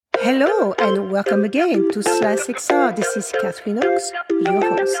Hello and welcome again to Slice XR. This is Catherine Oaks, your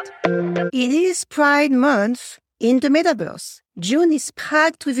host. It is Pride Month in the Metaverse. June is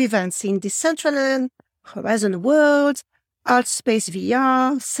packed with events in Decentraland, Horizon Worlds, Artspace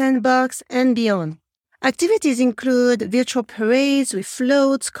VR, Sandbox, and beyond. Activities include virtual parades with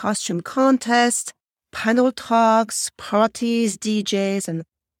floats, costume contests, panel talks, parties, DJs, and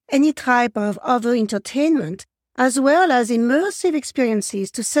any type of other entertainment, as well as immersive experiences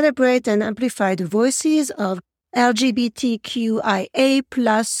to celebrate and amplify the voices of LGBTQIA+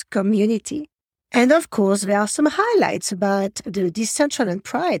 community. And of course, there are some highlights about the Decentraland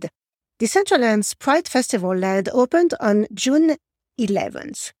Pride. Decentraland's Pride Festival land opened on June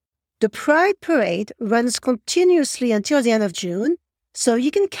 11th. The Pride Parade runs continuously until the end of June, so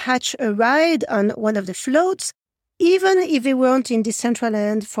you can catch a ride on one of the floats, even if they weren't in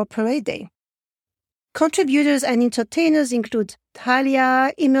Decentraland for Parade Day. Contributors and entertainers include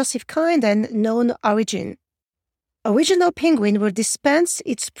Thalia, Immersive Kind, and Known Origin. Original Penguin will dispense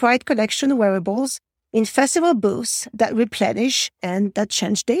its Pride collection wearables in festival booths that replenish and that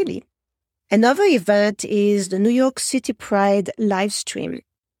change daily. Another event is the New York City Pride live stream.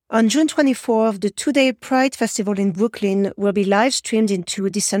 On June 24th, the two-day Pride Festival in Brooklyn will be live-streamed into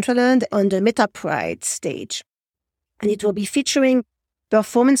Decentraland on the Meta Pride stage. And it will be featuring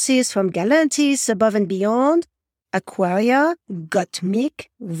performances from Galantis, Above and Beyond, Aquaria, Gottmik,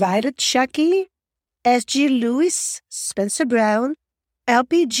 Violet Chachki, S.G. Lewis, Spencer Brown,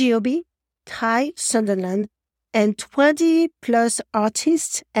 LP Giobbi, Ty Sunderland, and 20-plus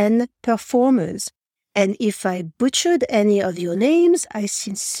artists and performers. And if I butchered any of your names, I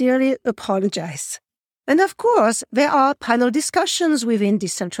sincerely apologize. And of course, there are panel discussions within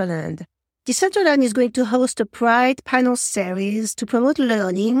Decentraland. Decentraland is going to host a Pride panel series to promote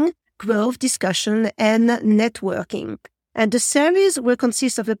learning, growth, discussion, and networking. And the series will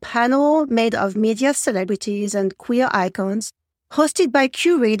consist of a panel made of media celebrities and queer icons, hosted by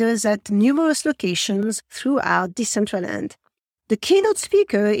curators at numerous locations throughout Decentraland. The keynote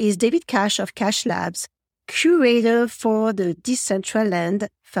speaker is David Cash of Cash Labs, curator for the Decentraland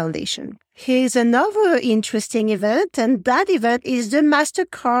Foundation. Here's another interesting event, and that event is the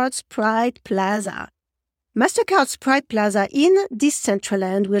MasterCard's Pride Plaza. MasterCard's Pride Plaza in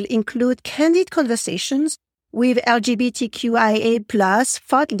Decentraland will include candid conversations with LGBTQIA+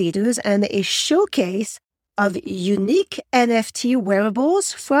 thought leaders and a showcase of unique NFT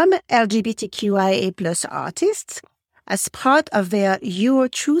wearables from LGBTQIA+ artists as part of their Your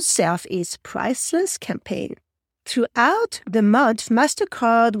True Self is Priceless campaign. Throughout the month,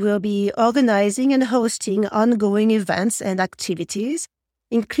 MasterCard will be organizing and hosting ongoing events and activities,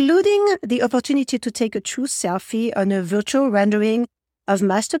 including the opportunity to take a true selfie on a virtual rendering of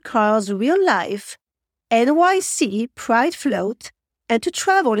MasterCard's real-life NYC Pride float and to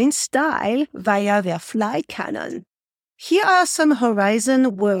travel in style via their Fly Cannon. Here are some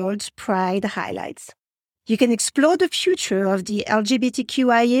Horizon Worlds Pride highlights. You can explore the future of the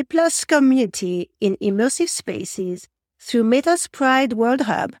LGBTQIA+ community in immersive spaces through Meta's Pride World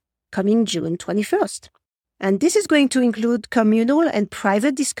Hub coming June 21st. And this is going to include communal and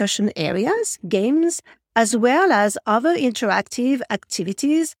private discussion areas, games, as well as other interactive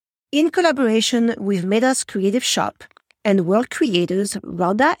activities in collaboration with Meta's Creative Shop and world creators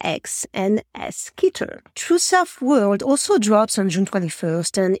Rhoda X and S. Kitter. True Self World also drops on June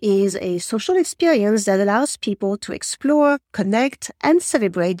 21st and is a social experience that allows people to explore, connect, and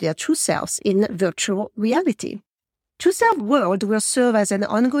celebrate their true selves in virtual reality. True Self World will serve as an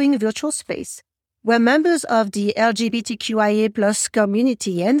ongoing virtual space where members of the LGBTQIA+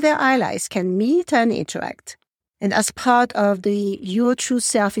 community and their allies can meet and interact. And as part of the Your True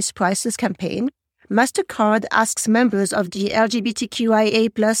Self is Priceless campaign, MasterCard asks members of the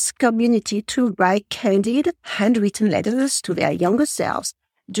LGBTQIA+ community to write candid, handwritten letters to their younger selves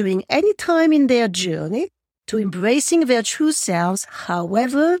during any time in their journey to embracing their true selves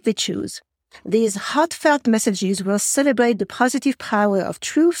however they choose. These heartfelt messages will celebrate the positive power of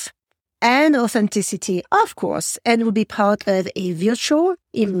truth and authenticity, of course, and will be part of a virtual,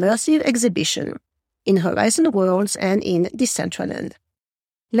 immersive exhibition in Horizon Worlds and in Decentraland.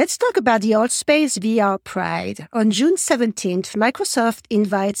 Let's talk about the Artspace VR Pride. On June 17th, Microsoft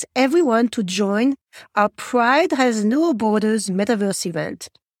invites everyone to join our Pride Has No Borders Metaverse event.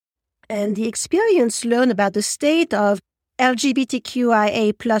 And the experience learn about the state of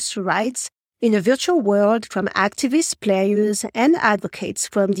LGBTQIA+ rights in a virtual world from activists, players, and advocates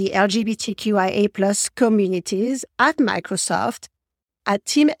from the LGBTQIA+ communities at Microsoft, at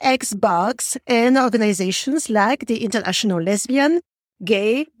Team Xbox, and organizations like the International Lesbian,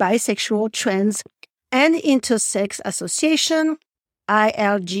 Gay, Bisexual, Trans, and Intersex Association,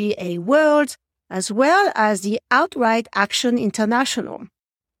 ILGA World, as well as the Outright Action International.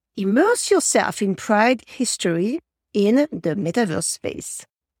 Immerse yourself in Pride history in the Metaverse space.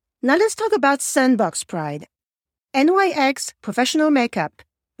 Now let's talk about Sandbox Pride. NYX Professional Makeup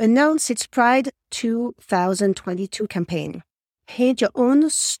announced its Pride 2022 campaign. Paint your own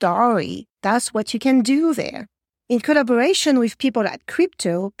story. That's what you can do there. In collaboration with people at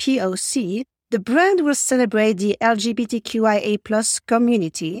Crypto, POC, the brand will celebrate the LGBTQIA+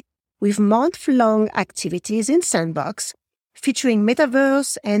 community with month-long activities in Sandbox, featuring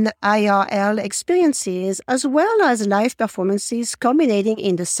Metaverse and IRL experiences, as well as live performances culminating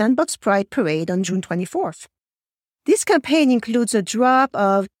in the Sandbox Pride Parade on June 24th. This campaign includes a drop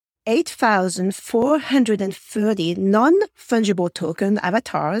of 8,430 non-fungible token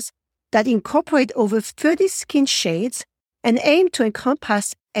avatars that incorporate over 30 skin shades and aim to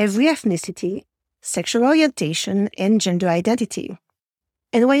encompass every ethnicity, sexual orientation, and gender identity.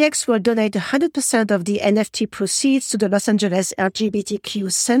 NYX will donate 100% of the NFT proceeds to the Los Angeles LGBTQ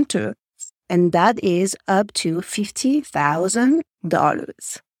Center, and that is up to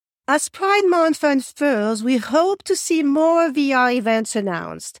 $50,000. As Pride Month unfurls, we hope to see more VR events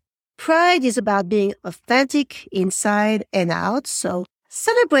announced. Pride is about being authentic inside and out, so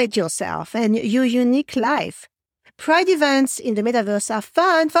celebrate yourself and your unique life. Pride events in the Metaverse are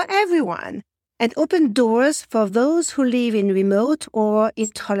fun for everyone and open doors for those who live in remote or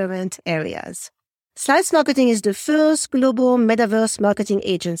intolerant areas. Slice Marketing is the first global Metaverse marketing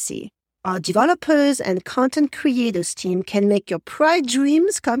agency. Our developers and content creators team can make your Pride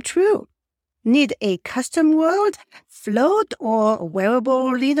dreams come true. Need a custom world, float, or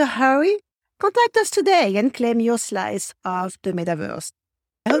wearable in a hurry? Contact us today and claim your slice of the Metaverse.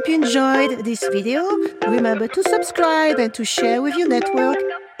 I hope you enjoyed this video. Remember to subscribe and to share with your network.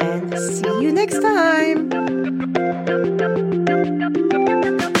 And see you next time.